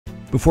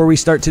Before we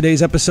start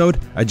today's episode,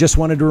 I just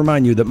wanted to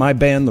remind you that my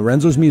band,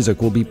 Lorenzo's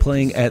Music, will be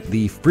playing at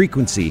the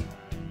Frequency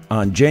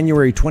on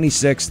January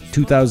 26,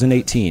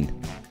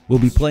 2018. We'll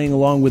be playing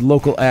along with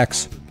local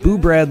acts Boo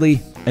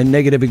Bradley and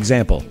Negative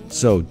Example.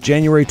 So,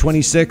 January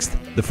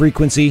 26th, the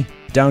Frequency,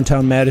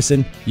 downtown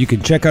Madison. You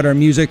can check out our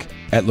music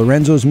at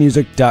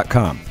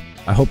lorenzosmusic.com.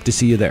 I hope to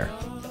see you there.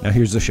 Now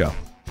here's the show.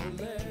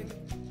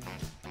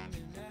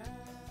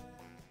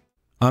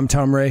 I'm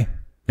Tom Ray,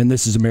 and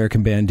this is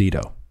American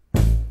Bandito.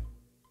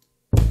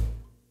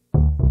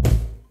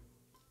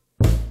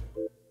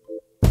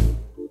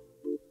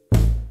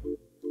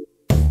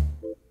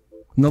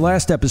 In the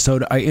last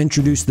episode, I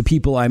introduced the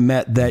people I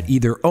met that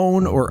either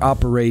own or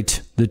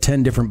operate the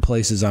 10 different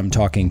places I'm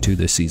talking to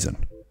this season.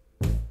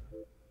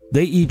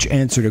 They each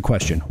answered a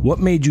question. What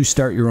made you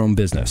start your own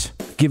business?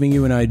 Giving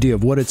you an idea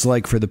of what it's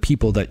like for the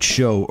people that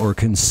show or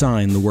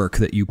consign the work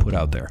that you put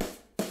out there.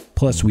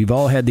 Plus, we've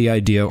all had the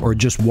idea or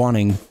just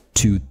wanting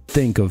to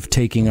think of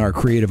taking our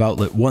creative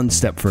outlet one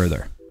step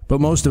further.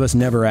 But most of us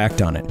never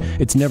act on it.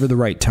 It's never the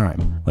right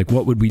time. Like,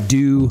 what would we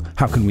do?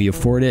 How can we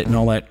afford it? And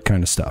all that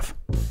kind of stuff.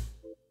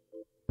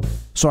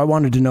 So I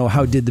wanted to know,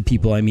 how did the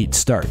people I meet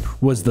start?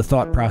 Was the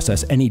thought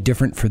process any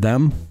different for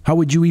them? How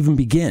would you even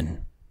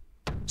begin?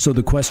 So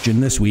the question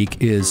this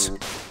week is,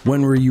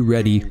 when were you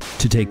ready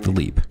to take the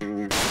leap?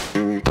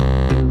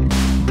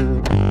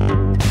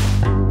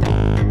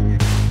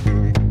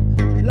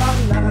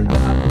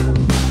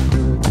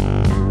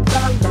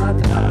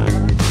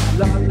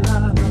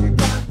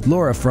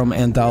 Laura from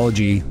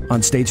Anthology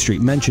on State Street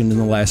mentioned in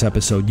the last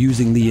episode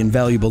using the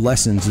invaluable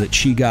lessons that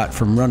she got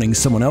from running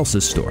someone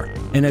else's store.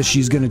 And as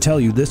she's going to tell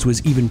you, this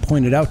was even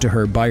pointed out to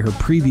her by her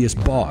previous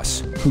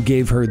boss, who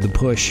gave her the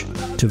push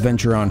to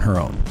venture on her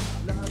own.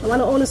 I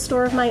want to own a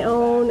store of my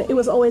own. It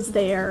was always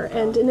there,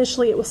 and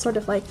initially it was sort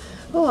of like,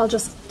 oh, I'll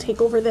just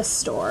take over this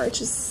store,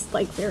 which is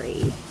like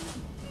very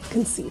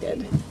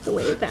conceited, the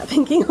way that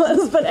thinking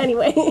was. But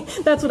anyway,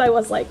 that's what I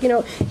was like. You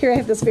know, here I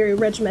have this very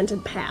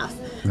regimented path,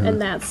 and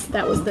that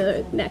was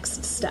the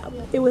next step.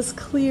 It was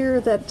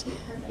clear that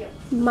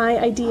my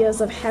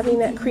ideas of having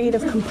that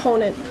creative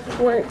component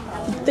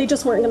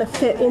just weren't going to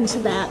fit into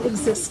that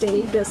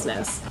existing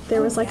business.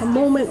 There was like a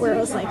moment where I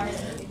was like,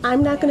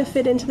 I'm not going to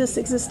fit into this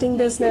existing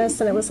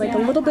business, and it was like a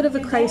little bit of a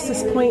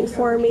crisis point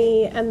for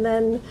me. And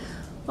then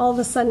all of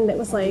a sudden it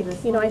was like,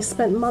 you know, I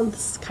spent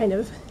months kind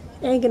of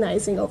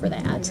agonizing over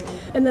that.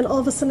 And then all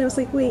of a sudden I was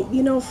like, wait,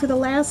 you know, for the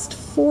last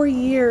 4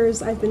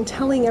 years I've been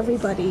telling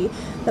everybody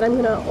that I'm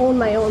going to own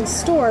my own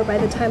store by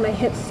the time I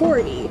hit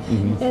 40.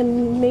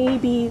 And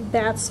maybe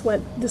that's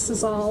what this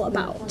is all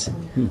about.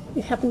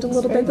 It happened a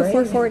little bit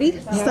before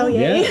 40, so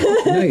yay.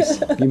 Yeah, nice.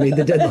 You made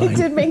the deadline. I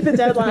did make the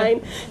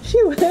deadline.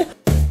 Phew.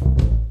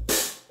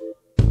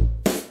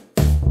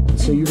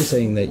 So you were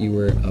saying that you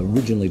were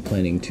originally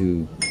planning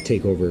to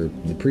take over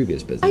the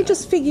previous business. I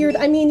just figured,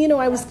 I mean, you know,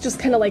 I was just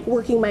kind of like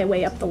working my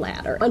way up the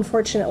ladder.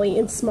 Unfortunately,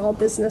 in small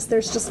business,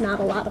 there's just not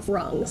a lot of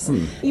rungs.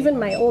 Even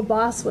my old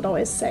boss would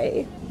always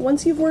say,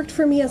 once you've worked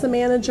for me as a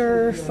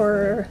manager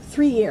for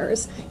 3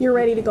 years, you're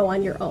ready to go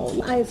on your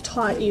own. I've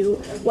taught you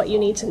what you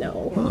need to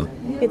know.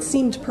 It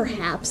seemed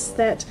perhaps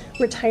that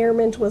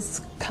retirement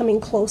was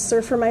coming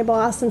closer for my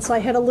boss, and so I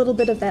had a little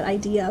bit of that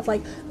idea of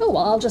like, oh,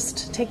 well, I'll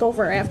just take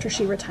over after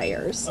she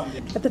retires.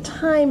 At the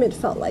time, it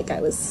felt like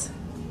I was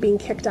being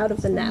kicked out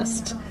of the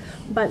nest,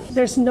 but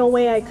there's no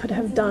way I could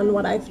have done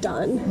what I've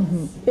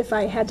done if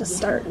I had to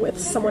start with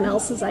someone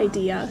else's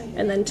idea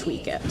and then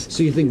tweak it.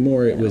 So you think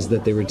more it was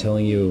that they were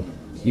telling you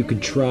you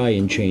could try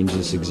and change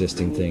this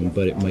existing thing,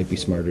 but it might be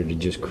smarter to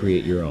just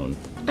create your own?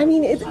 I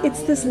mean,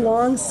 it's this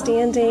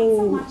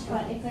long-standing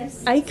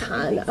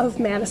icon of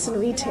Madison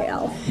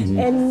retail,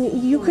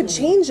 and you could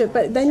change it,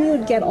 but then you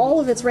would get all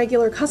of its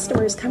regular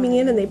customers coming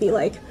in and they'd be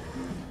like,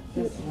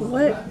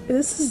 what?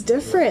 This is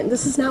different.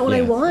 This is not what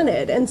I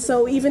wanted. And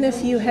so even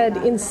if you had,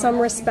 in some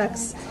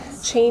respects,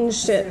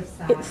 changed it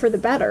for the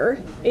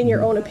better, in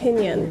your own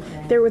opinion,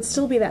 there would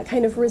still be that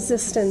kind of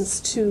resistance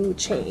to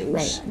change.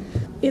 Right.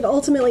 It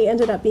ultimately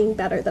ended up being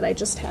better that I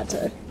just had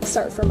to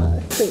start from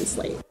a clean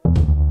slate.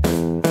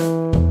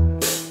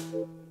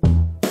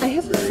 I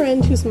have a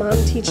friend whose mom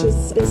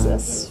teaches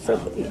business for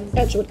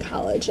Edgewood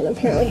College and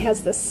apparently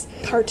has this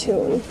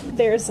cartoon.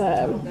 There's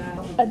a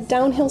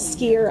downhill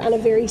skier on a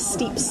very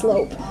steep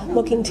slope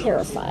looking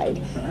terrified,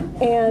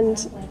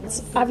 and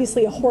it's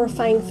obviously a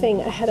horrifying thing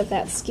ahead of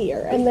that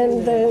skier. And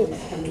then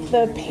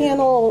the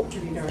panel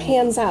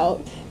pans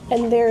out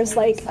and there's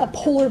like a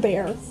polar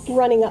bear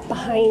running up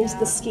behind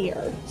the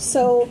skier.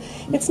 So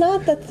it's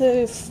not that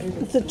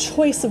the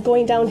choice of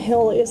going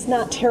downhill is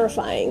not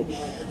terrifying,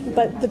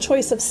 but the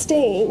choice of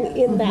staying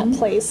in that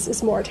place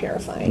is more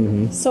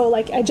terrifying. So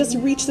like I just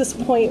reached this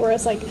point where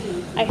it's like,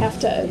 I have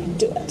to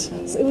do it.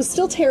 So it was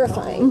still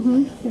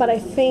terrifying, but I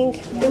think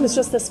it was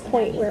just this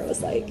point where it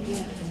was like,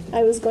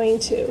 I was going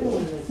to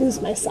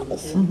lose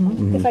myself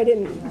if I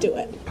didn't do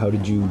it. How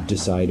did you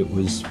decide it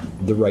was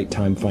the right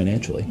time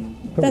financially?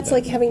 That's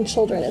like having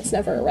children. It's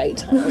never a right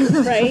time,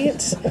 right?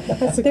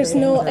 There's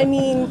no, I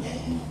mean,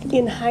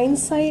 In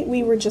hindsight,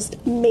 we were just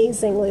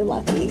amazingly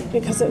lucky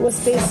because it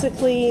was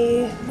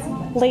basically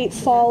late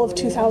fall of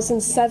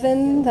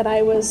 2007 that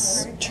I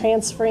was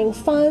transferring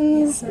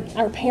funds.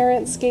 Our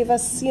parents gave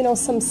us,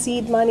 some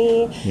seed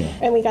money,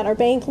 and we got our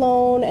bank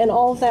loan, and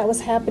all of that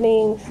was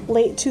happening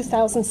late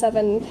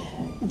 2007,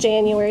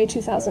 January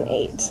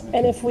 2008.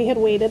 And if we had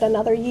waited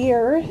another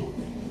year,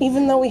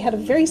 even though we had a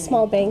very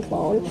small bank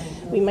loan,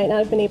 we might not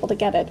have been able to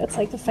get it. It's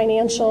like the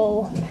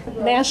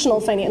national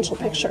financial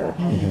picture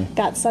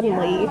got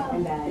suddenly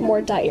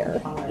more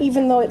dire.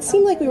 Even though it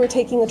seemed like we were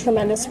taking a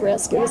tremendous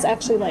risk, it was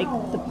actually like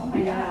the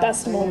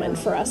best moment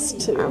for us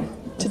to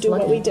do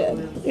what we did.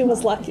 It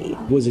was lucky.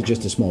 Was it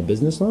just a small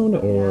business loan,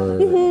 or?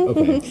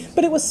 Okay.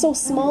 But it was so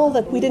small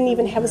that we didn't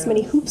even have as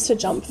many hoops to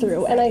jump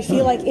through. And I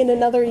feel like in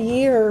another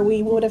year,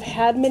 we would have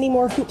had many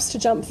more hoops to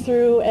jump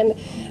through, and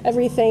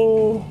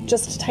everything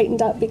just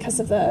tightened up because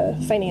of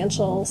the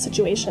financial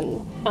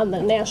situation on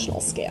the national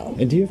scale.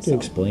 And do you have to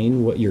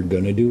explain what you're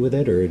going to do with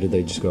it, or do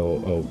they just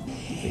go, oh,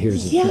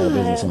 here's a small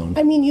business loan?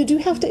 I mean, you do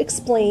have to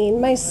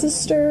explain. My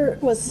sister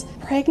was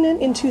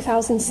pregnant in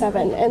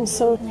 2007, and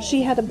so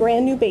she had a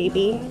brand new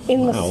baby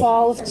in the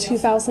fall of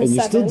 2007. And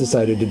you still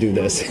decided to do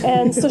this.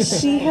 And so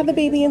she had the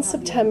baby in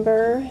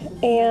September,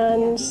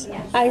 and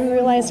I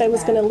realized I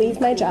was going to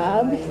leave my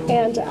job,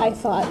 and I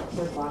thought,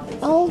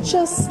 I'll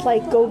just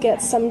go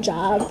get some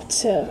job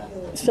to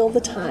fill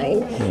the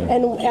time.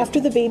 And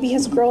after the baby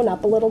has grown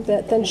up a little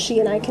bit, then she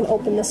and I can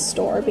open this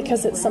store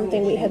because it's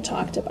something we had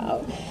talked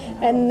about.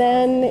 And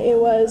then it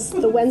was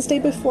the Wednesday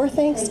before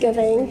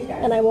Thanksgiving,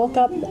 and I woke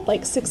up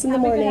at 6 in the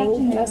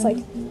morning, and I was like,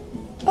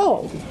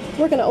 oh,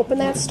 we're going to open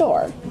that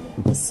store.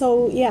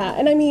 So, yeah,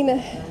 and I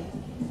mean,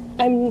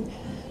 I'm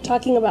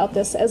talking about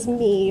this as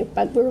me,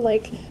 but we're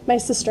my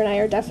sister and I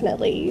are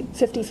definitely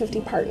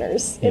 50-50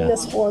 partners in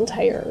this whole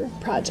entire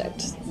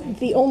project.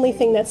 The only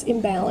thing that's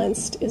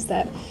imbalanced is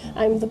that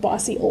I'm the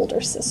bossy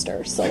older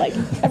sister. So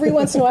every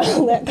once in a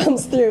while that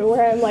comes through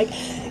where I'm like,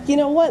 you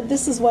know what,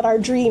 this is what our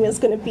dream is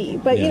going to be.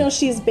 But,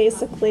 she's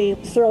basically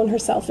thrown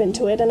herself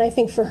into it. And I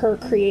think for her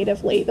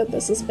creatively that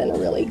this has been a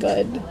really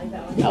good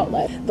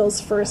outlet. Those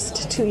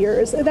first 2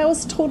 years, that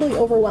was totally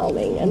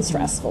overwhelming and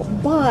stressful.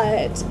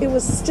 But it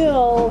was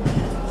still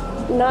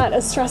not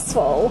as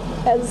stressful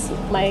as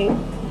my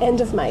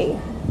end of my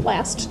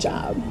last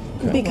job.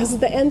 Because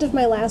the end of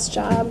my last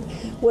job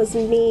was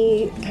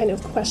me kind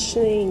of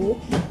questioning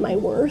my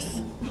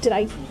worth. Did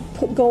I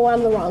go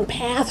on the wrong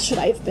path? Should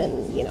I have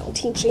been,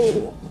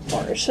 teaching,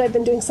 or should I have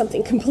been doing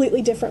something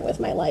completely different with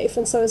my life?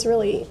 And so I was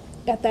really,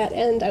 at that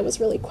end, I was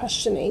really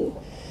questioning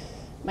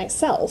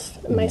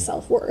myself and my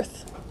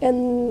self-worth.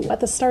 And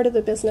at the start of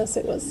the business,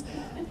 it was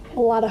a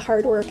lot of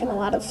hard work and a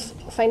lot of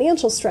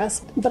financial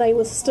stress, but I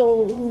was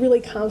still really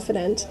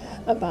confident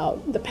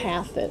about the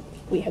path that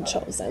we had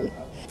chosen.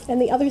 And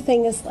the other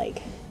thing is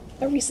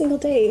every single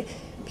day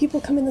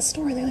people come in the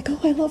store and they're like, oh,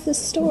 I love this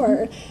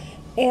store.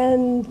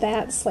 And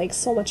that's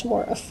so much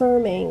more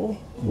affirming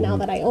now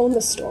that I own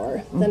the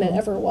store than it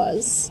ever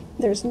was.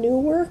 There's new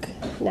work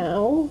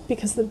now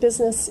because the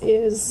business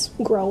is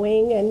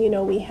growing,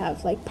 and we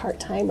have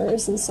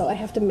part-timers, and so I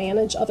have to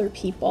manage other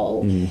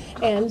people,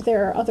 and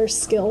there are other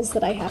skills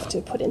that I have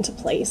to put into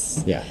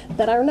place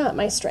that are not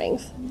my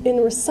strength.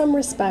 In some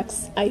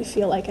respects, I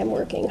feel like I'm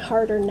working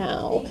harder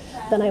now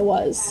than I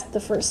was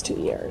the first 2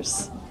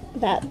 years.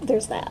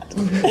 There's that.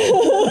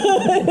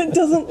 It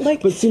doesn't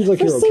But it seems like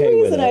for you're some okay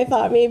with reason it. I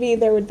thought maybe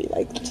there would be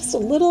just a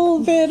little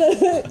bit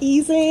of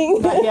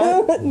easing.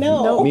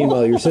 No.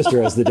 Meanwhile, your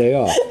sister has the day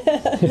off.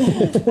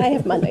 I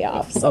have Monday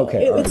off, so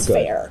Okay, all right, it's good,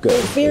 fair. good.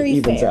 It's very It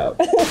evens fair. out.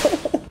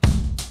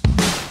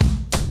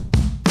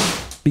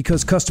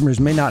 Because customers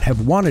may not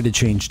have wanted to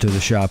change to the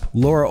shop,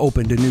 Laura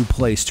opened a new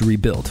place to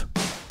rebuild.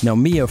 Now,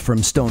 Mia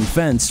from Stone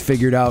Fence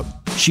figured out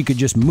she could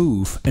just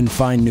move and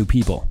find new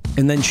people.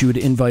 And then she would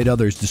invite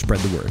others to spread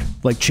the word.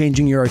 Like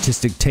changing your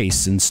artistic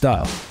tastes and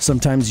style.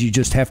 Sometimes you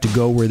just have to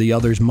go where the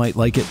others might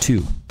like it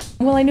too.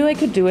 Well, I knew I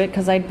could do it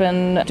because I'd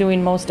been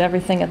doing most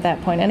everything at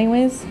that point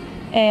anyways.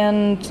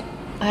 And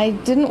I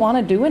didn't want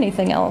to do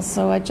anything else.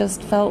 So I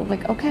just felt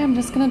like, okay, I'm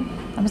just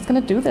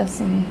gonna do this,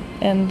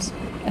 and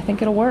I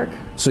think it'll work.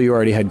 So you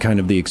already had kind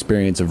of the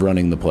experience of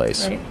running the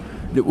place. Right.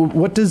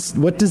 What does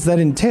that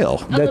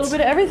entail? A little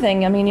bit of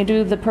everything. I mean, you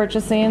do the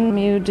purchasing,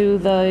 you do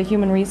the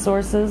human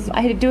resources.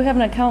 I do have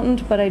an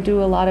accountant, but I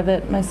do a lot of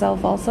it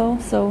myself also.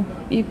 So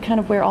you kind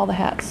of wear all the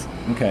hats.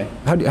 Okay.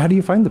 How do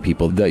you find the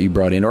people that you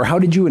brought in? Or how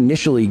did you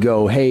initially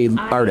go, hey,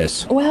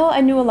 artists? Well,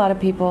 I knew a lot of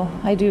people.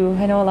 I do.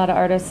 I know a lot of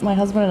artists. My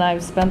husband and I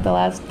have spent the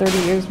last 30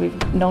 years,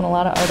 we've known a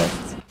lot of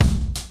artists.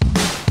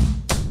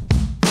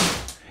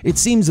 It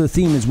seems the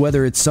theme is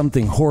whether it's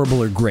something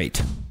horrible or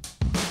great.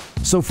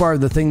 So far,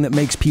 the thing that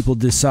makes people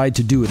decide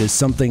to do it is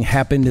something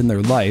happened in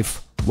their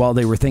life while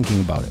they were thinking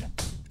about it.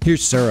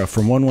 Here's Sarah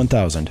from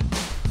One-OneThousand.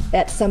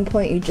 At some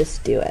point, you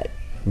just do it.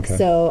 Okay.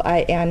 So I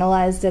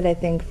analyzed it, I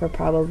think, for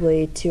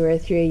probably 2 or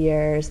 3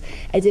 years.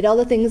 I did all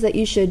the things that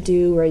you should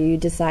do, where you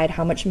decide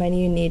how much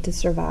money you need to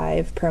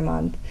survive per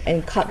month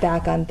and cut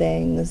back on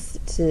things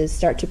to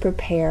start to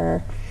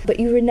prepare. But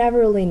you would never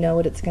really know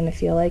what it's going to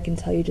feel like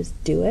until you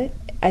just do it.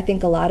 I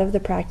think a lot of the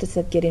practice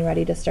of getting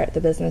ready to start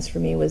the business for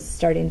me was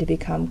starting to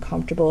become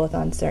comfortable with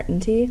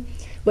uncertainty,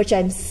 which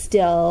I'm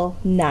still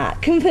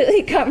not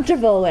completely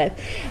comfortable with.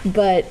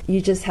 But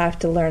you just have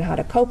to learn how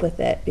to cope with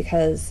it,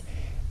 because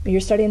you're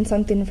starting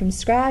something from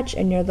scratch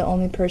and you're the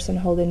only person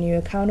holding you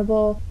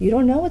accountable. You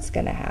don't know what's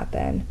going to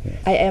happen. Yeah.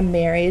 I am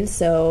married,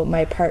 so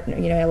my partner,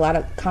 you know, a lot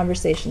of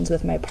conversations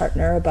with my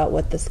partner about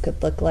what this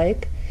could look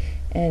like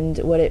and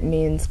what it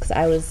means, because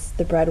I was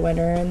the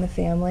breadwinner in the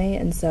family,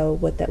 and so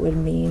what that would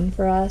mean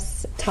for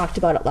us. Talked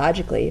about it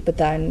logically, but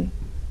then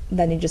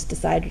you just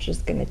decide you're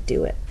just going to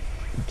do it.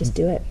 Just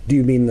do it. Do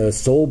you mean the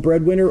sole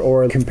breadwinner,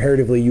 or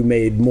comparatively you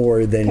made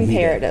more than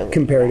comparatively? He did?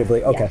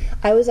 Comparatively, okay. Yeah.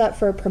 I was up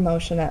for a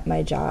promotion at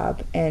my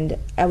job, and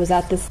I was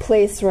at this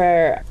place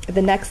where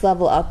the next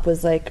level up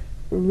was like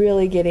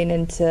really getting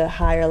into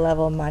higher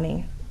level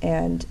money,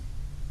 and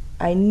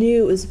I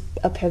knew it was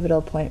a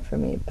pivotal point for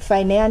me.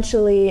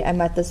 Financially,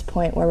 I'm at this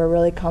point where we're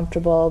really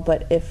comfortable,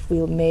 but if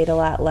we made a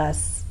lot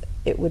less,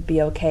 it would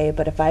be okay.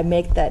 But if I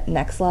make that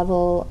next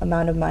level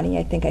amount of money,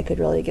 I think I could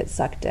really get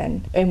sucked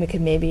in. And we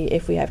could maybe,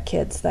 if we have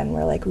kids, then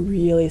we're like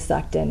really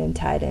sucked in and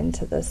tied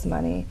into this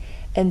money.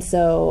 And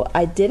so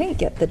I didn't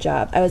get the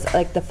job. I was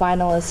like the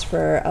finalist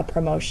for a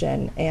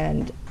promotion,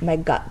 and my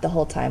gut the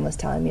whole time was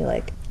telling me,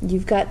 like,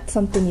 you've got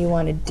something you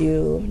want to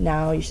do,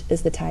 now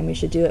is the time you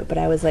should do it. But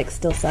I was like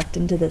still sucked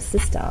into this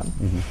system.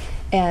 Mm-hmm.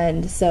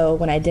 And so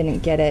when I didn't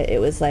get it, it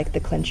was like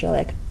the clincher,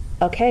 like,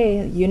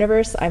 okay,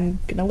 universe, I'm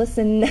gonna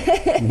listen.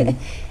 Mm-hmm.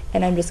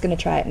 And I'm just gonna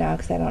try it now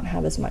because I don't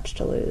have as much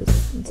to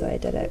lose. And so I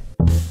did it.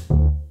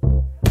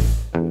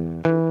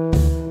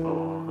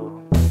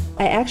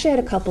 I actually had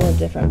a couple of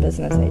different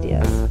business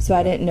ideas, so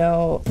I didn't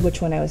know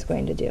which one I was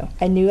going to do.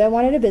 I knew I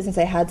wanted a business,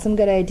 I had some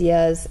good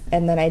ideas,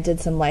 and then I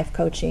did some life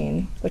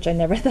coaching, which I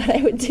never thought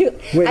I would do.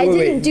 I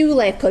didn't do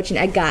life coaching,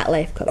 I got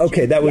life coaching.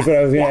 Okay, that was what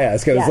I was going to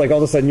ask. I was like, all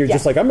of a sudden you're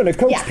just like, I'm going to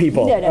coach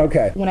people. No.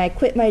 Okay. When I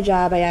quit my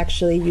job, I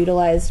actually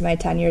utilized my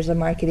 10 years of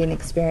marketing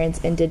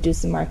experience and did do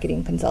some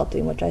marketing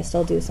consulting, which I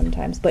still do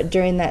sometimes. But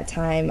during that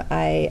time,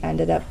 I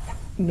ended up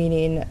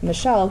meeting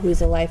Michelle,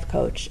 who's a life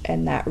coach,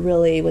 and that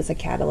really was a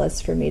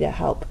catalyst for me to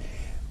help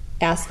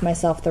ask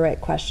myself the right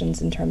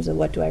questions in terms of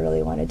what do I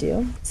really want to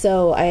do.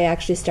 So I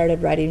actually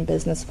started writing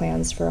business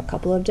plans for a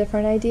couple of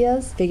different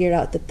ideas, figured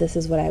out that this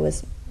was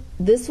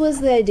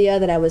the idea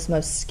that I was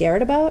most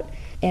scared about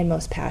and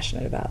most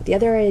passionate about. The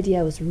other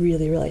idea was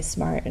really, really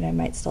smart, and I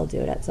might still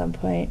do it at some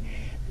point,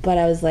 but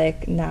I was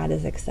like not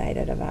as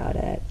excited about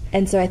it.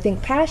 And so I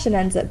think passion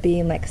ends up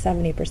being like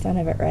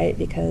 70% of it, right?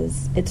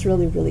 Because it's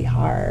really, really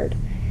hard.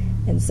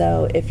 And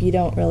so if you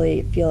don't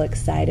really feel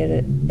excited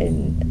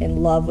and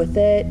in love with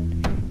it,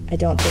 I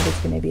don't think it's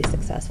going to be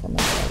successful no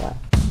matter what.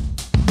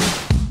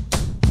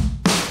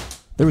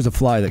 There was a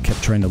fly that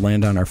kept trying to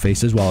land on our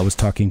faces while I was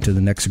talking to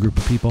the next group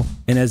of people,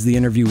 and as the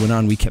interview went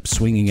on, we kept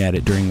swinging at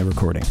it during the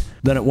recording.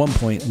 Then at one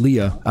point,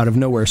 Leah, out of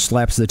nowhere,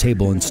 slaps the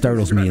table and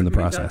startles me in the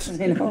process.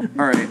 All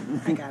right.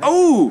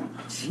 Oh,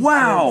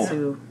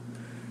 wow.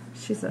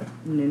 She's a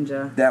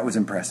ninja. That was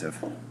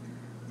impressive.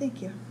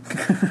 Thank you.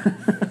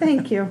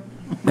 Thank you.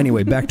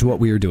 Anyway, back to what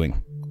we were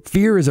doing.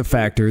 Fear is a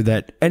factor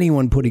that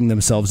anyone putting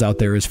themselves out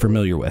there is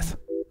familiar with.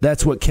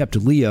 That's what kept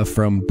Leah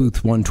from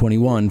Booth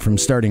 121 from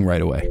starting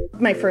right away.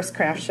 My first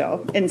craft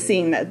show, and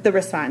seeing the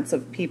response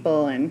of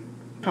people and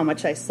how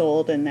much I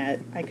sold, and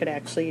that I could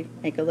actually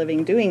make a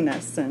living doing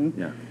this,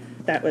 and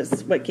that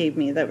was what gave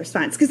me the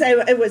response.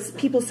 Because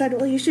people said,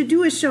 well, you should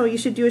do a show,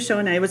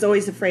 and I was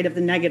always afraid of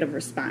the negative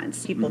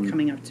response. People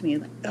coming up to me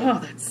like, oh,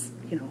 that's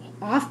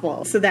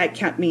awful. So that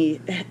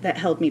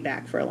held me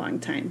back for a long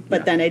time.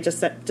 But then I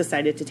just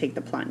decided to take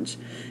the plunge.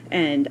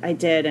 And I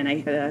did, and I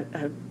had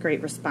a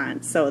great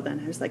response. So then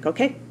I was like,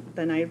 okay.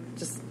 Then I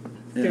just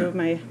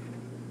threw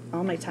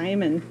all my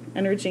time and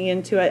energy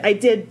into it. I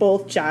did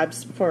both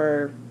jobs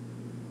for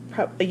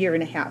a year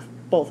and a half,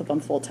 both of them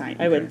full time.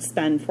 Okay. I would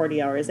spend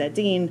 40 hours at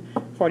Dean,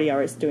 40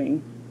 hours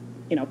doing,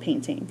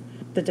 painting.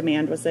 The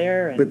demand was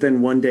there. But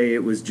then one day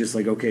it was just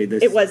like, okay,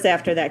 this... It was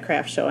after that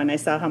craft show, and I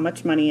saw how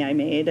much money I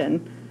made,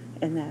 and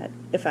that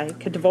if I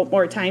could devote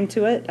more time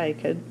to it, I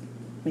could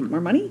make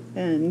more money.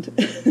 And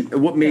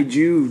what made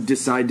you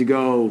decide to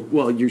go,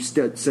 well, you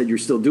said you're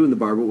still doing the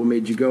bar, but what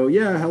made you go,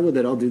 yeah, hell with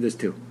it, I'll do this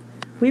too?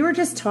 We were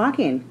just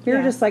talking. We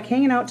were just like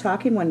hanging out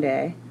talking one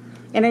day,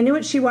 and I knew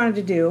what she wanted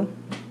to do.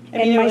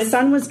 And my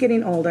son was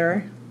getting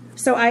older,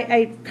 so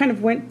I kind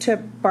of went to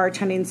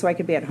bartending so I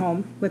could be at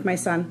home with my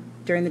son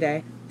during the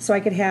day. So I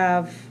could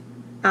have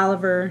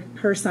Oliver,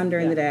 her son,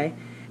 during the day,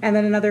 and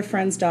then another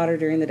friend's daughter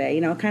during the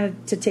day, kind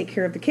of to take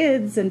care of the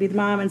kids and be the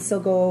mom and still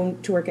go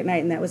to work at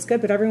night, and that was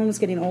good, but everyone was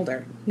getting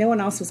older. No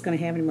one else was going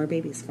to have any more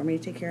babies for me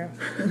to take care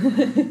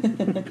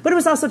of. But it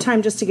was also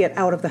time just to get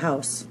out of the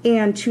house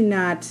and to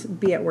not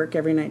be at work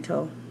every night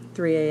till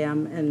 3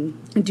 a.m.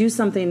 and do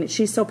something.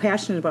 She's so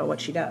passionate about what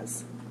she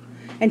does,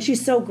 and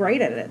she's so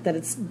great at it that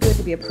it's good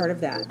to be a part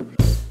of that.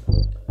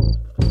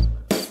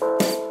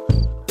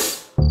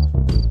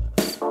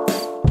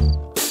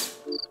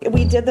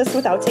 We did this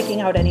without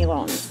taking out any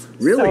loans.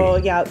 Really? So,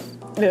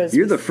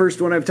 You're the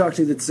first one I've talked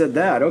to that said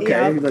that.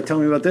 Okay, tell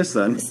me about this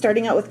then.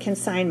 Starting out with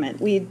consignment,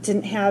 we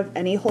didn't have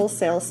any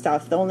wholesale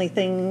stuff. The only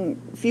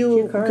thing,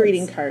 few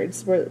greeting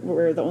cards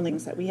were the only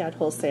things that we had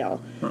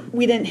wholesale. Huh.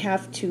 We didn't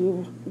have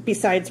to,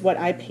 besides what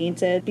I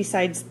painted,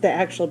 besides the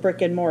actual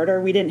brick and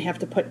mortar, we didn't have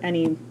to put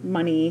any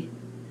money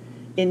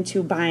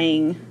into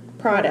buying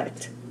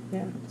product.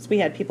 Yeah. So we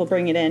had people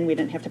bring it in. We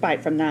didn't have to buy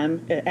it from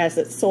them. As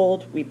it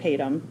sold, we paid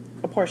them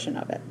a portion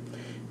of it.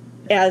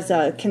 As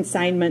a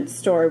consignment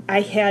store,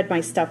 I had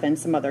my stuff in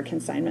some other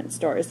consignment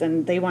stores,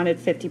 and they wanted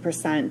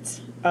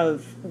 50%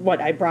 of what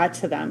I brought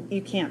to them.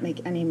 You can't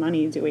make any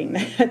money doing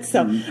that.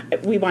 So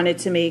we wanted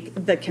to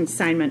make the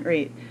consignment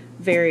rate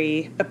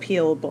very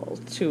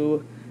appealable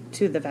to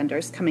the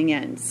vendors coming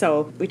in.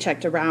 So we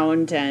checked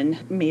around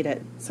and made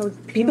it so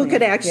people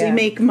could actually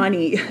make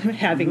money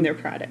having their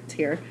product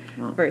here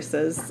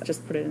versus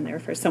just put it in there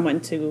for someone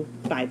to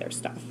buy their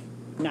stuff.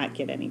 Not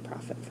get any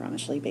profit from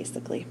it,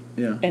 basically.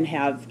 Yeah. And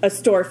have a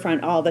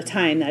storefront all the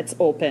time that's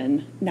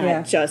open,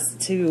 not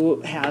just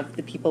to have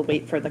the people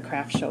wait for the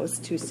craft shows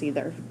to see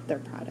their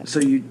product.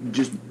 So you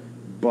just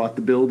bought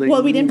the building?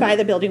 Well, we didn't buy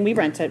the building. We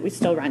rent it. We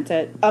still rent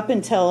it. Up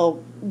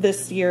until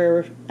this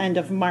year, end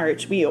of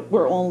March, we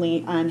were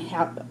only on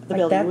half the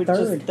building, which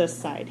is this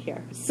side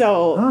here.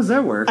 So how does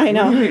that work? I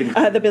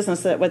know. The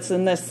business that was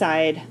in this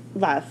side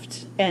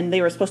left, and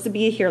they were supposed to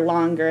be here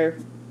longer,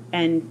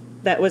 and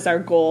that was our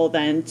goal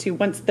then, to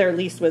once their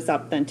lease was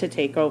up, then to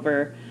take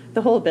over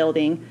the whole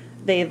building.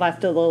 They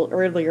left a little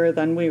earlier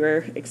than we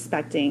were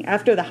expecting.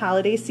 After the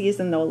holiday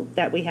season, though,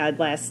 that we had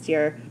last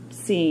year,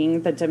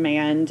 seeing the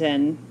demand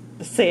and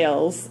the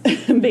sales,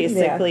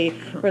 basically,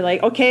 we're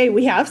like, okay,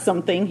 we have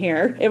something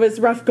here. It was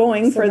rough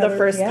going for the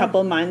first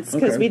couple months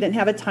because we didn't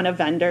have a ton of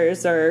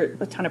vendors or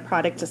a ton of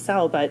product to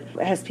sell, but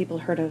as people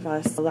heard of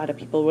us, a lot of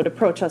people would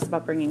approach us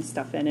about bringing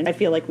stuff in, and I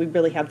feel like we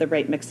really have the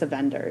right mix of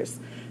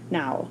vendors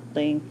now,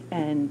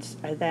 and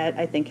that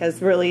I think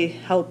has really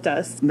helped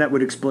us. And that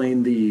would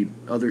explain the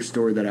other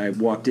store that I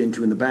walked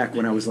into in the back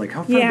when I was like,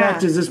 how far back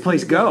does this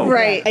place go?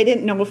 Right. I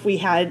didn't know if we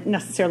had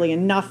necessarily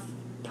enough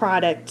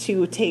product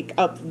to take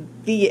up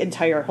the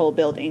entire whole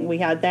building. We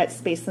had that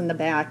space in the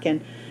back,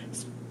 and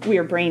we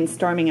were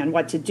brainstorming on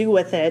what to do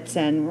with it,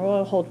 and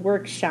we'll hold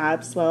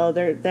workshops. Well,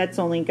 that's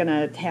only going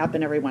to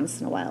happen every once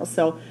in a while.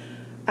 So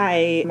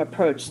I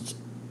approached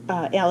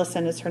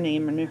Allison is her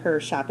name, and her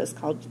shop is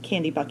called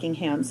Candy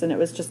Buckingham's, and it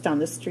was just down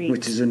the street.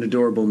 Which is an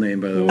adorable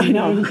name, by the way. I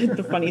know.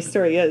 The funny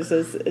story is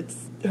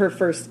it's her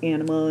first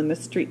animal in the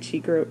street she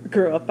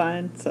grew up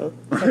on. So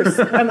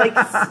I'm like,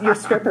 your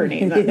stripper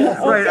name. Right,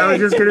 okay. I was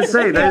just going to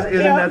say, isn't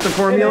that the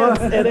formula?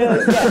 It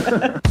is.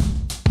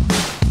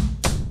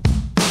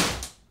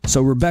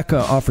 So Rebecca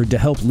offered to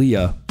help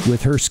Leah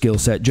with her skill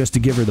set just to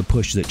give her the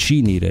push that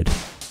she needed.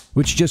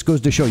 Which just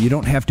goes to show you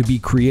don't have to be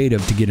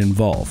creative to get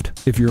involved.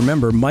 If you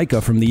remember, Mika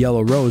from the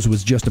Yellow Rose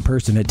was just a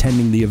person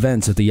attending the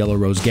events at the Yellow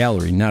Rose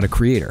Gallery, not a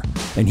creator.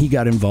 And he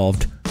got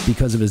involved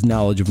because of his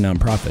knowledge of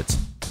nonprofits.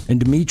 And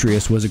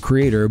Demetrius was a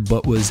creator,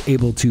 but was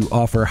able to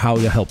offer how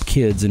to help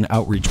kids in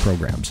outreach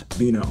programs.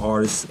 Being an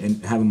artist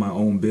and having my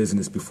own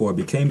business before I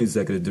became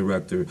executive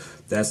director,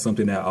 that's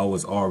something that I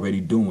was already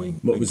doing.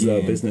 What was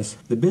the business?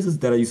 The business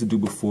that I used to do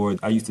before,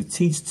 I used to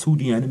teach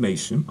 2D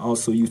animation. I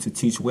also used to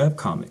teach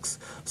webcomics.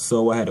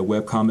 So I had a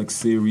webcomic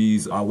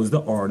series. I was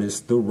the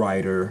artist, the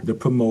writer, the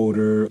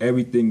promoter.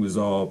 Everything was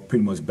all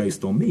pretty much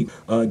based on me.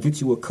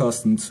 Get you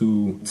accustomed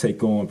to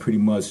take on pretty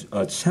much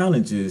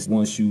challenges.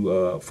 Once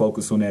you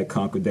focus on that,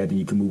 conquer that, then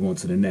you can move on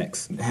to the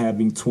next.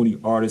 Having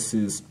 20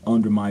 artists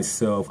under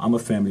myself, I'm a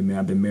family man.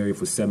 I've been married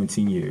for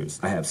 17 years.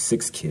 I have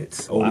 6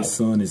 kids. Oldest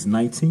son is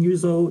 19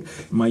 years old.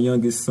 My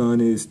youngest son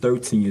is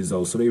 13 years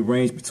old. So they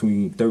range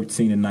between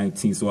 13 and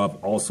 19. So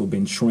I've also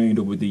been trained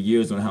over the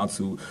years on how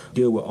to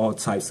deal with all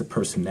types of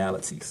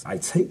personalities. I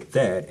take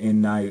that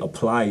and I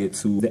apply it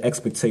to the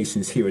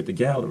expectations here at the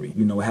gallery.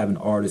 You know, having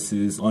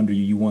artists under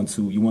you, you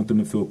want them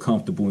to feel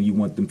comfortable, and you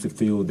want them to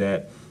feel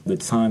that the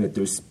time that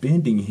they're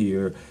spending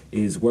here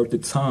is worth the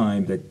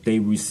time that they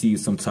receive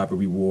some type of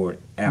reward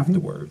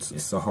afterwards.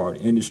 It's a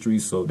hard industry,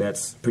 so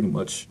that's pretty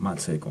much my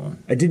take on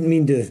it. I didn't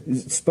mean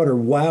to sputter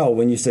wow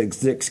when you said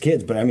 6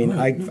 kids, but I mean,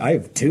 I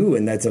have 2,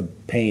 and that's a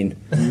pain.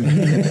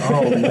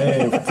 Oh,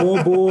 man.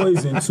 4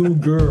 boys and 2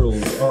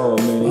 girls. Oh,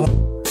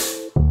 man.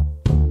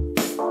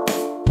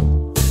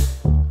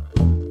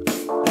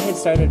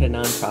 Started a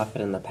nonprofit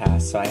in the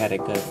past, so I had a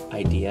good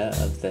idea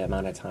of the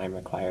amount of time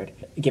required.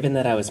 Given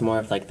that I was more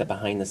of like the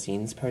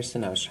behind-the-scenes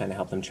person, I was trying to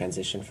help them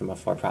transition from a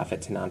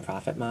for-profit to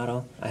nonprofit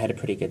model. I had a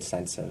pretty good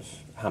sense of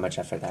how much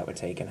effort that would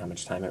take and how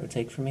much time it would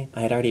take for me.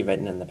 I had already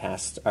written in the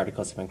past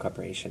articles of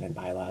incorporation and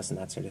bylaws and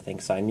that sort of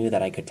thing, so I knew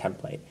that I could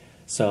template.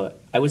 So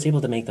I was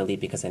able to make the leap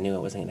because I knew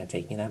it wasn't going to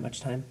take me that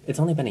much time. It's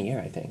only been a year,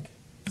 I think,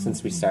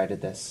 since we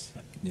started this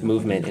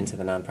movement into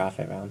the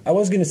nonprofit realm. I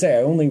was going to say,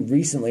 I only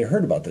recently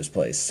heard about this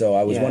place, so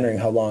I was wondering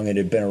how long it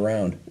had been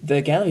around.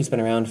 The gallery's been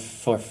around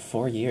for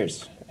 4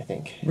 years, I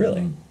think.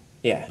 Really?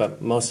 Yeah,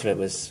 but most of it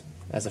was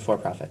as a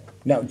for-profit.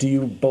 Now, do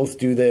you both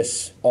do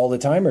this all the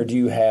time, or do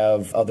you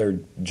have other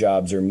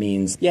jobs or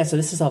means? Yeah, so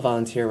this is all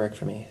volunteer work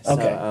for me. So,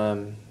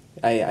 Okay.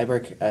 I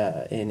work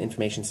in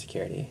information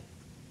security.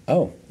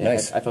 Oh, Yeah,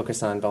 nice. I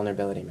focus on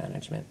vulnerability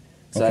management.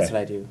 So Okay. that's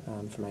what I do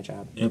for my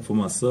job. And for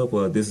myself,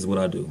 this is what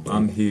I do.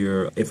 I'm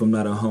here, if I'm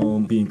not at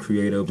home being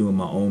creative, doing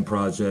my own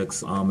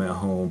projects, I'm at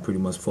home pretty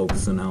much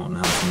focusing out on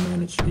how to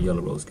manage the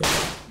Yellow Rose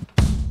Gallery.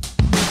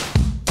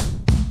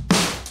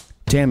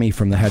 Tammy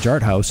from the Hatch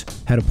Art House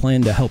had a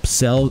plan to help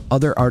sell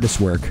other artists'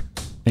 work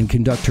and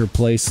conduct her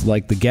place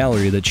like the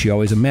gallery that she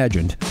always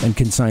imagined, and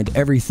consigned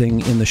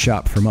everything in the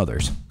shop from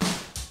others.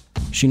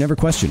 She never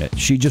questioned it.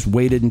 She just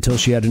waited until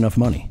she had enough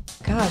money.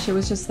 Gosh, it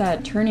was just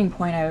that turning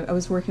point. I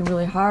was working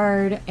really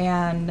hard,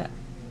 and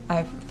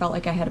I felt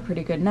like I had a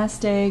pretty good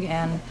nest egg,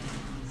 and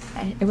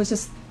it was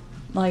just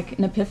like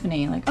an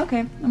epiphany. Like,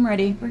 okay, I'm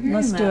ready.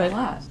 Let's do it.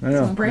 I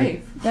know. So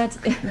brave. That's.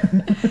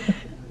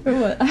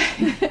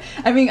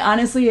 I mean,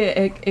 honestly,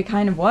 it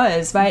kind of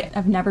was, but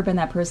I've never been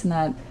that person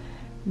that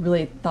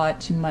really thought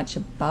too much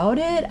about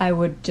it. I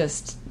would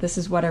just, this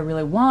is what I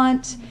really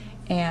want,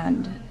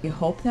 and you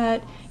hope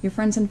that your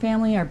friends and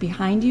family are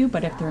behind you,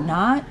 but if they're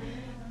not,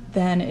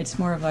 then it's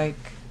more of like,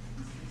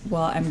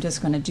 well, I'm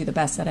just going to do the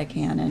best that I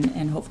can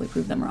and hopefully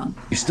prove them wrong.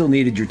 You still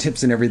needed your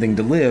tips and everything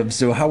to live,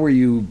 so how were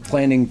you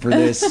planning for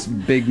this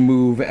big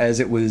move as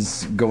it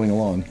was going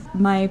along?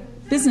 My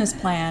business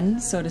plan,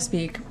 so to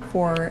speak,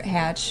 for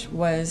Hatch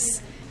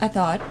was, I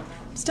thought,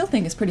 still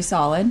think is pretty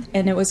solid,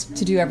 and it was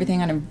to do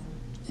everything on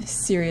a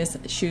serious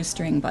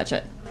shoestring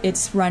budget.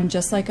 It's run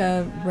just like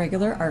a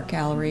regular art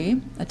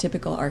gallery, a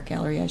typical art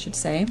gallery, I should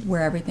say,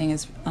 where everything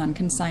is on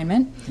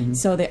consignment. Mm-hmm.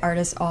 So the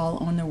artists all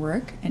own their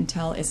work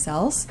until it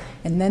sells,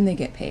 and then they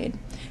get paid.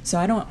 So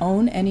I don't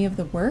own any of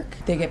the work.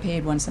 They get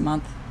paid once a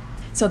month.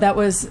 So that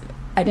was,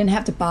 I didn't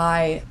have to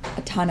buy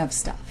a ton of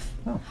stuff.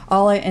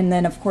 Oh. And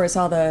then, of course,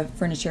 all the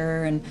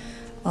furniture and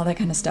all that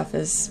kind of stuff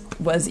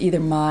was either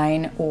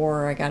mine,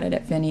 or I got it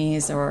at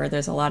Finney's, or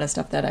there's a lot of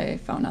stuff that I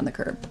found on the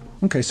curb.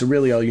 Okay, so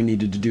really all you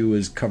needed to do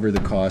was cover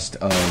the cost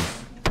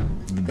of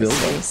the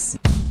building.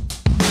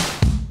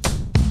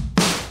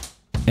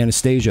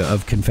 Anastasia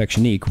of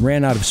Confectionique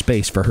ran out of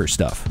space for her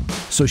stuff,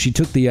 so she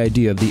took the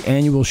idea of the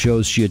annual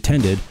shows she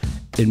attended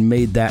and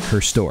made that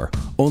her store,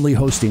 only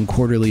hosting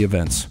quarterly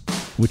events,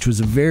 which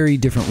was a very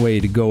different way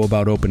to go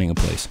about opening a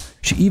place.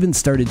 She even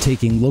started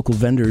taking local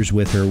vendors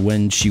with her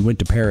when she went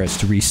to Paris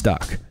to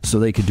restock, so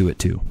they could do it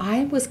too.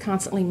 I was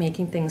constantly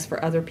making things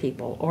for other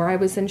people, or I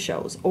was in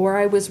shows, or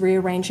I was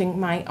rearranging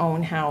my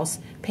own house,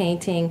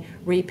 painting,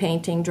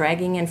 repainting,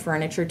 dragging in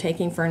furniture,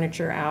 taking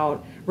furniture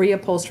out,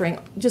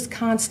 reupholstering, just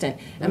constant.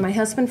 And my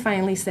husband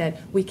finally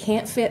said, we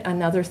can't fit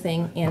another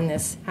thing in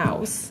this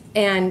house.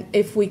 And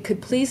if we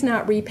could please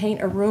not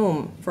repaint a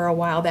room for a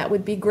while, that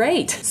would be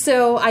great.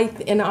 So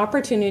an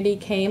opportunity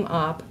came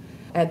up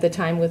at the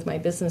time with my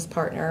business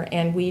partner,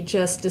 and we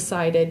just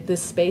decided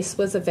this space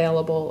was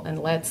available, and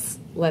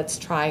let's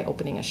try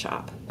opening a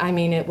shop. I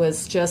mean, it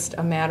was just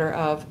a matter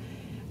of,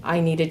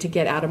 I needed to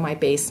get out of my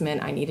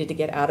basement, I needed to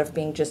get out of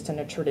being just in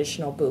a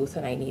traditional booth,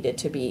 and I needed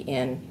to be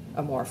in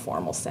a more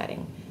formal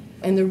setting.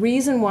 And the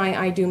reason why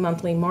I do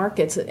monthly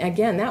markets,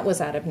 again, that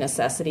was out of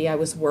necessity. I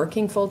was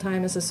working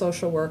full-time as a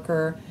social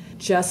worker,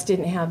 just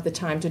didn't have the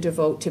time to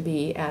devote to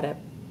be at a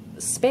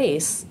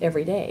space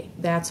every day.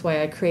 That's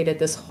why I created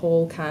this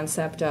whole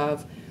concept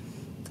of,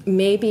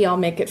 maybe I'll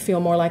make it feel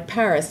more like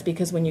Paris,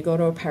 because when you go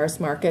to a Paris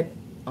market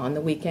on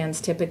the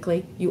weekends,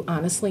 typically, you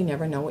honestly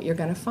never know what you're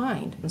going to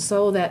find. And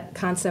so that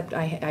concept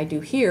I do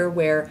here,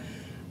 where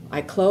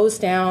I close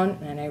down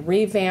and I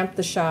revamp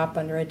the shop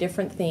under a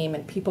different theme,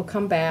 and people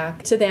come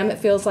back. To them, it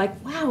feels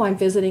like, wow, I'm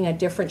visiting a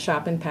different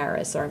shop in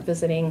Paris, or I'm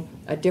visiting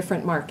a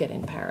different market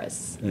in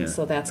Paris. Yeah.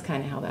 So that's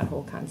kind of how that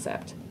whole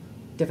concept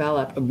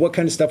developed. What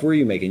kind of stuff were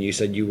you making? You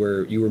said you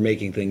were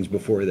making things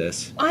before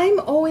this.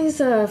 I'm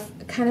always a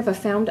kind of a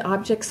found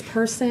objects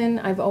person.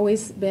 I've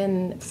always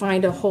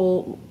find a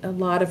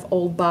lot of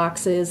old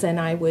boxes, and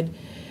I would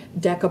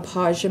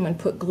decoupage them and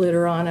put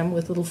glitter on them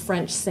with little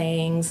French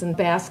sayings, and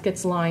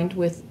baskets lined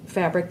with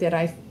fabric that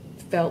I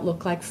felt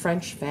looked like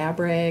French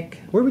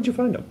fabric. Where would you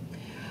find them?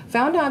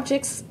 Found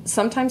objects,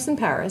 sometimes in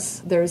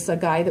Paris. There's a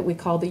guy that we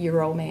call the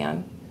Euro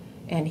Man,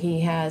 and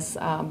he has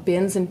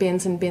bins and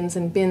bins and bins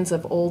and bins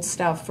of old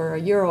stuff for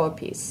 €1 a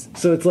piece.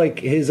 So it's like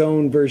his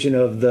own version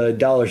of the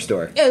dollar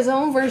store. His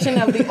own version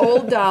of the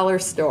old dollar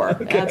store.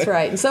 Okay. That's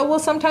right. And so we'll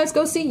sometimes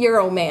go see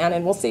Euro Man,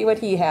 and we'll see what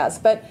he has.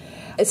 But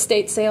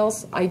estate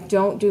sales, I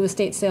don't do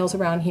estate sales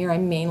around here. I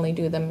mainly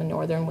do them in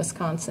northern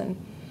Wisconsin.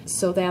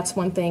 So that's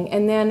one thing.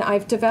 And then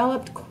I've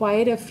developed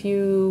quite a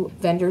few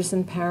vendors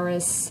in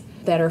Paris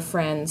that are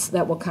friends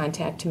that will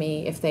contact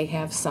me if they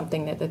have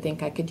something that they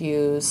think I could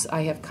use.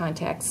 I have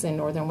contacts in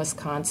northern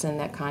Wisconsin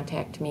that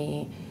contact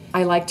me.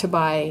 I like to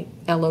buy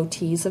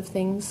LOTs of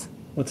things,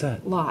 What's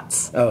that?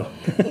 Lots. Oh.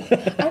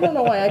 I don't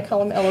know why I call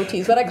them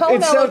LOTs, but I call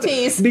them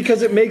LOTs.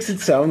 Because it makes it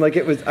sound like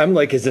it was, I'm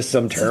like, is this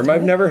some term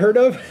I've never heard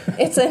of?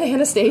 It's an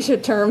Anastasia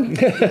term.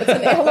 It's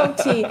an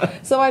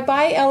LOT. So I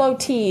buy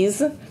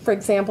LOTs. For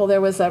example,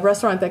 there was a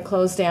restaurant that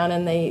closed down,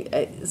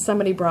 and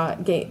somebody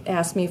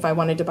asked me if I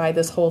wanted to buy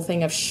this whole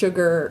thing of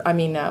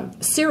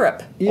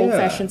syrup,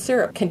 old-fashioned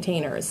syrup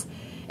containers.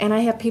 And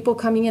I have people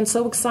coming in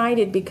so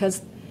excited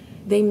because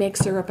they make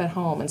syrup at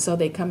home, and so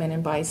they come in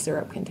and buy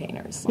syrup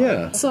containers.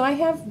 Yeah. So I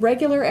have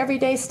regular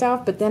everyday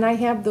stuff, but then I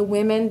have the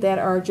women that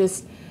are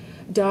just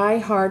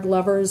die-hard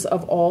lovers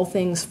of all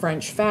things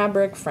French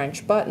fabric,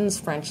 French buttons,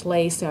 French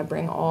lace. I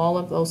bring all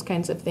of those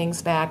kinds of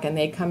things back, and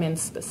they come in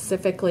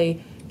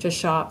specifically to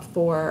shop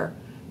for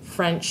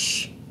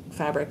French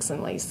fabrics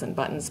and lace and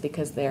buttons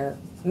because they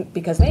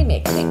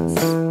make things.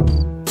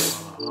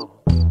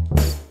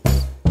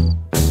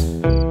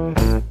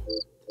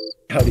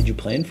 How did you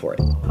plan for it?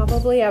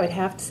 Probably I would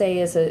have to say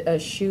is a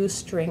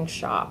shoestring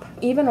shop.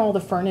 Even all the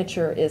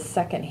furniture is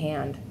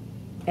secondhand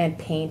and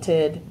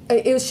painted.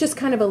 It was just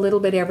kind of a little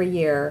bit every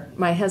year.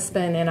 My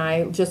husband and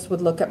I just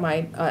would look at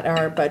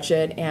our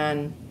budget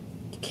and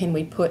can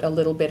we put a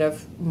little bit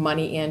of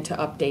money in to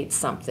update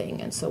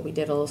something? And so we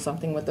did a little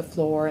something with the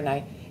floor, and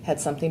I had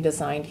something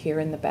designed here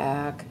in the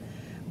back.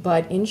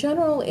 But in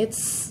general,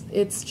 it's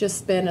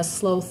just been a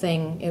slow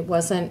thing. It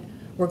wasn't,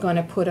 we're going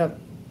to put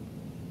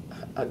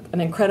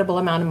an incredible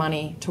amount of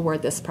money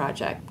toward this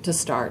project to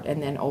start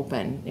and then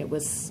open. It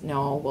was,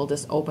 no, we'll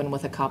just open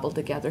with a cobbled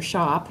together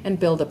shop and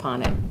build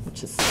upon it,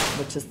 which is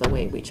the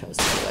way we chose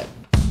to do it.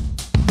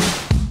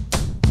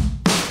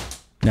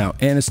 Now,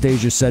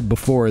 Anastasia said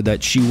before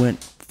that she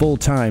went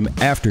full-time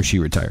after she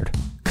retired.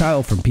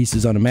 Kyle from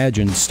Pieces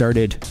Unimagined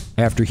started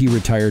after he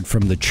retired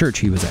from the church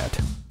he was at.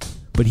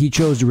 But he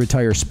chose to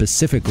retire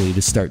specifically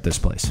to start this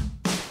place.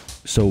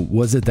 So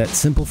was it that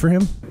simple for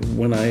him?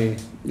 When I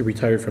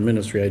retired from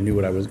ministry, I knew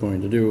what I was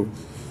going to do.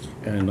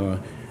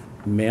 And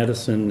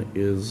Madison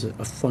is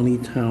a funny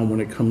town when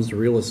it comes to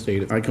real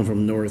estate. I come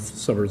from north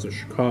suburbs of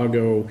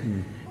Chicago,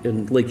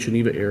 in Lake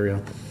Geneva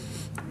area.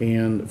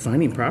 And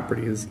finding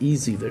property is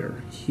easy there.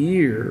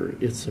 Here,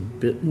 it's a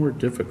bit more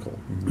difficult.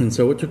 And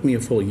so it took me a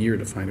full year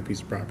to find a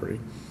piece of property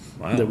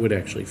that would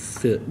actually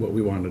fit what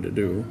we wanted to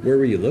do. Where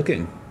were you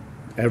looking?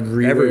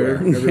 Everywhere.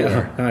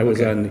 Everywhere. Yeah. I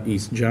was on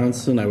East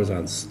Johnson, I was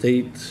on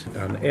State,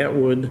 on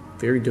Atwood.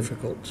 Very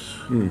difficult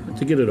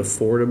to get it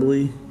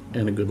affordably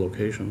and a good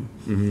location.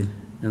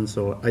 And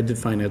so I did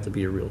find that to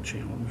be a real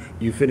challenge.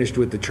 You finished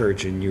with the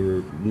church and you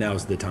were,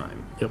 now's the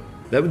time. Yep.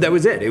 That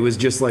was it. It was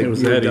just like, it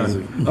was that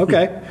easy.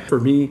 Okay. For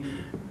me,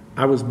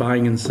 I was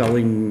buying and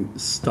selling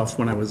stuff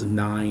when I was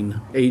 9.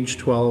 Age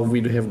 12,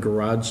 we'd have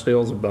garage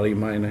sales. A buddy of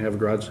mine would have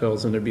garage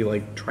sales, and there'd be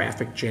like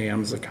traffic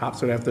jams. The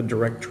cops would have to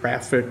direct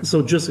traffic.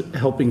 So just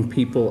helping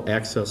people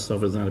access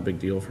stuff is not a big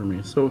deal for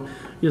me. So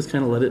you just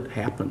kind of let it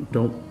happen.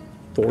 Don't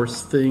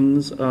force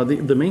things.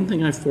 The main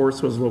thing I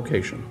forced was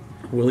location.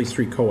 Willie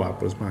Street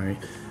Co-op was my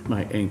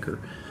anchor.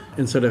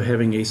 Instead of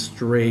having a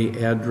stray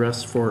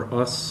address for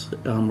us,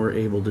 we're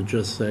able to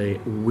just say,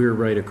 we're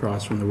right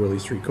across from the Willie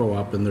Street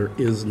Co-op, and there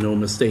is no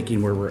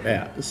mistaking where we're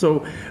at.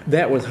 So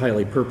that was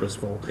highly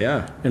purposeful.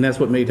 Yeah. And that's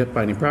what made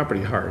finding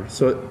property hard.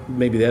 So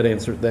maybe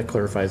that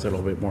clarifies it a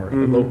little bit more.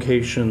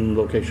 Location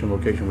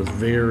was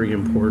very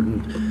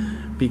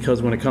important,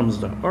 because when it comes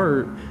to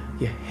art,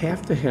 you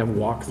have to have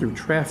walk-through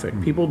traffic.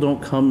 People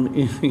don't come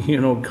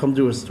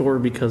to a store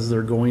because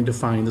they're going to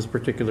find this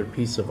particular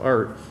piece of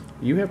art.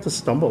 You have to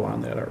stumble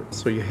on that art,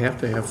 so you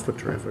have to have foot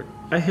traffic.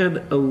 I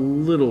had a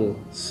little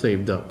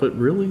saved up, but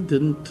really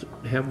didn't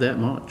have that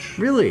much.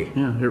 Really?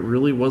 Yeah, it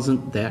really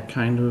wasn't that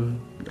kind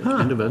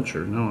of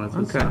venture. No,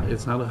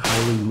 it's not a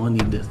highly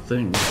moneyed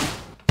thing.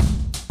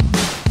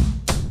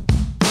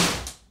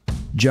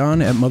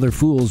 John at Mother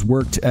Fools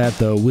worked at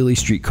the Willie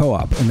Street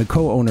Co-op, and the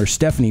co-owner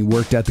Stephanie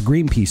worked at the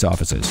Greenpeace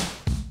offices.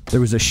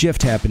 There was a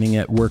shift happening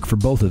at work for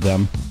both of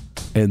them,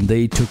 and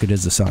they took it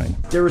as a sign.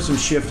 There was some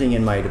shifting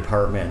in my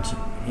department,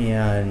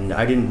 and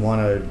I didn't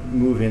want to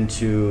move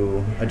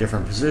into a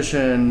different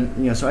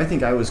position, so I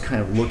think I was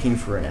kind of looking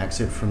for an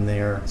exit from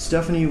there.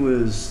 Stephanie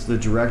was the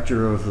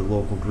director of the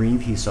local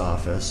Greenpeace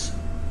office,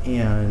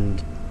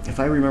 and if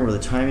I remember the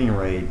timing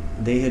right,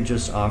 they had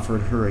just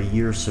offered her a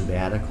year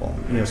sabbatical.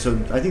 So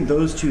I think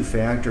those two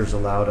factors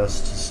allowed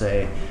us to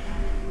say,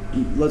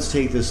 let's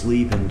take this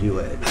leap and do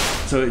it.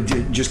 So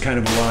it just kind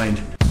of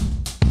aligned.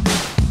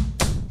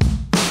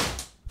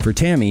 For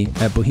Tammy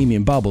at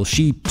Bohemian Bauble,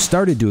 she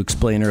started to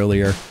explain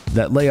earlier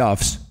that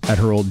layoffs at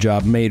her old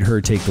job made her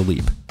take the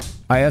leap.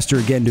 I asked her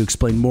again to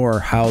explain more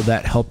how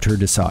that helped her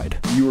decide.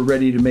 You were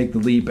ready to make the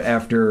leap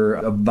after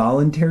a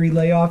voluntary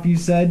layoff, you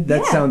said?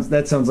 That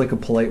sounds like a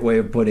polite way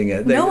of putting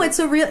it. No,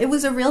 it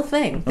was a real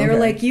thing. They were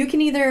like, you can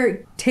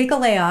either take a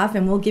layoff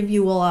and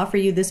we'll offer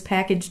you this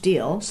package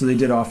deal. So they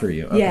did offer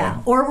you. Okay.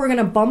 Yeah. Or we're going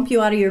to bump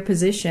you out of your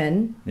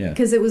position. Yeah.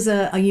 Because it was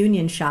a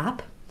union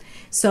shop.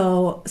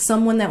 So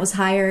someone that was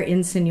higher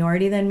in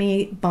seniority than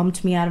me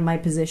bumped me out of my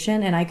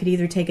position, and I could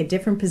either take a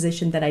different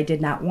position that I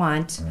did not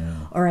want,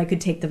 or I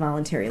could take the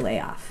voluntary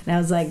layoff. And I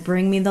was like,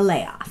 bring me the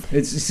layoff.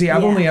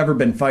 I've only ever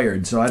been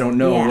fired, so I don't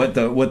know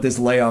what this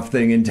layoff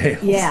thing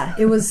entails. Yeah,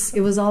 it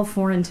was all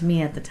foreign to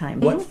me at the time.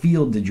 What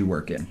field did you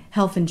work in?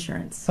 Health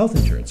insurance. Health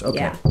insurance, okay.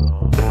 Yeah.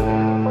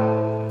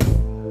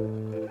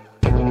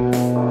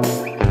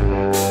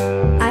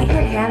 I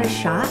had a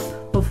shop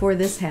before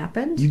this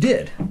happened. You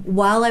did?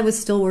 While I was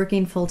still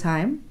working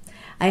full-time.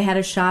 I had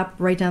a shop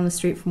right down the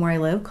street from where I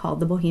live called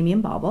the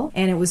Bohemian Bauble,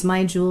 and it was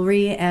my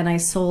jewelry, and I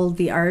sold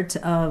the art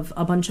of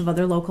a bunch of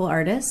other local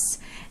artists,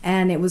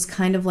 and it was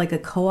kind of like a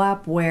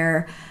co-op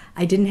where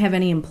I didn't have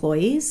any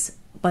employees,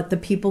 but the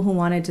people who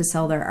wanted to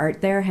sell their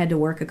art there had to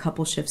work a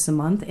couple shifts a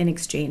month in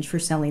exchange for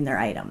selling their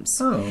items.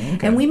 Oh,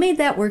 okay. And we made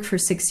that work for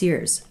 6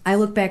 years. I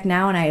look back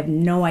now and I have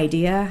no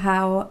idea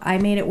how I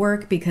made it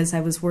work, because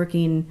I was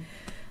working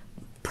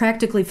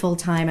practically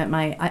full-time at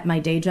my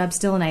day job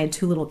still, and I had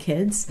 2 little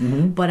kids.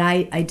 But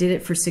I did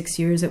it for 6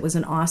 years. It was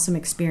an awesome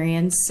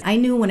experience. I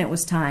knew when it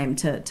was time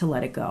to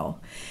let it go.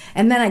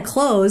 And then I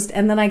closed,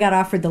 and then I got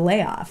offered the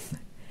layoff.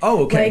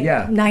 Oh, okay,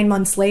 yeah. 9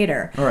 months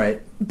later. All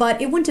right.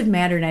 But it wouldn't have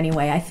mattered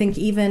anyway. I think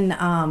even,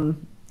 I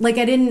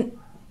didn't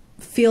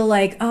feel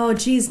like, oh,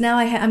 geez, now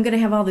I'm going to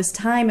have all this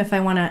time if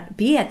I want to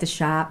be at the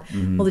shop.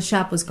 Well, the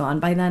shop was gone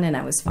by then, and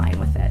I was fine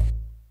with it.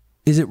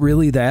 Is it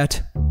really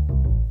that?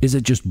 Is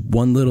it just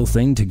one little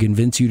thing to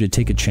convince you to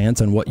take a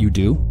chance on what you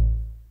do?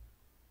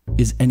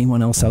 Is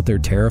anyone else out there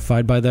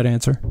terrified by that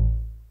answer?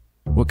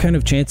 What kind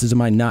of chances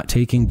am I not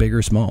taking, big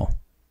or small?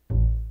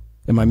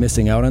 Am I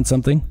missing out on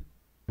something?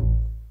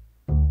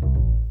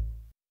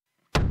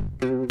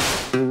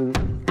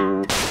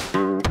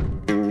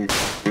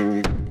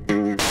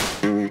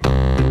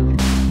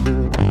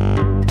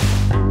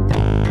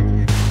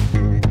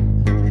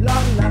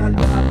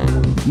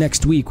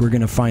 Next week, we're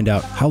going to find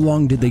out, how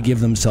long did they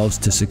give themselves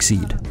to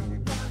succeed?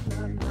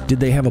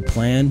 Did they have a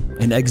plan,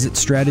 an exit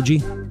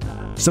strategy?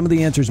 Some of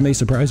the answers may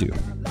surprise you,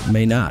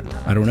 may not.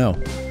 I don't know.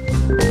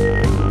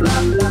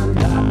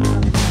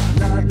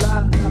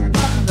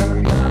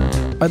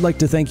 I'd like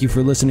to thank you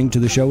for listening to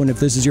the show, and if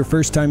this is your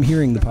first time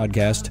hearing the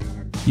podcast,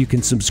 you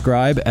can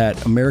subscribe at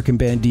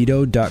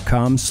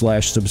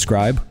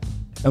americanbandito.com/subscribe.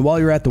 And while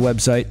you're at the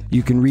website,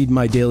 you can read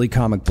my daily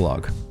comic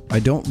blog. I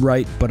don't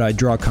write, but I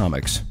draw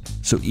comics.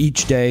 So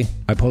each day,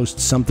 I post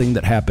something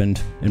that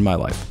happened in my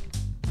life.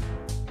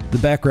 The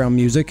background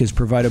music is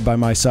provided by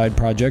my side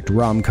project,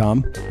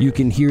 Romcom. You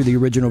can hear the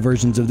original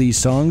versions of these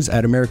songs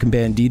at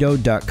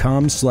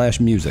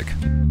americanbandito.com/music.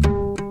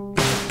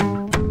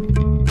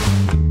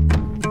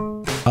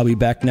 I'll be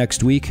back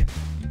next week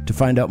to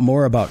find out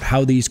more about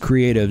how these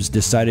creatives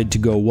decided to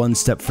go one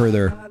step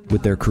further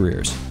with their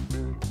careers.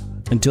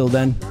 Until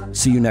then,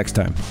 see you next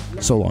time.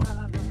 So long.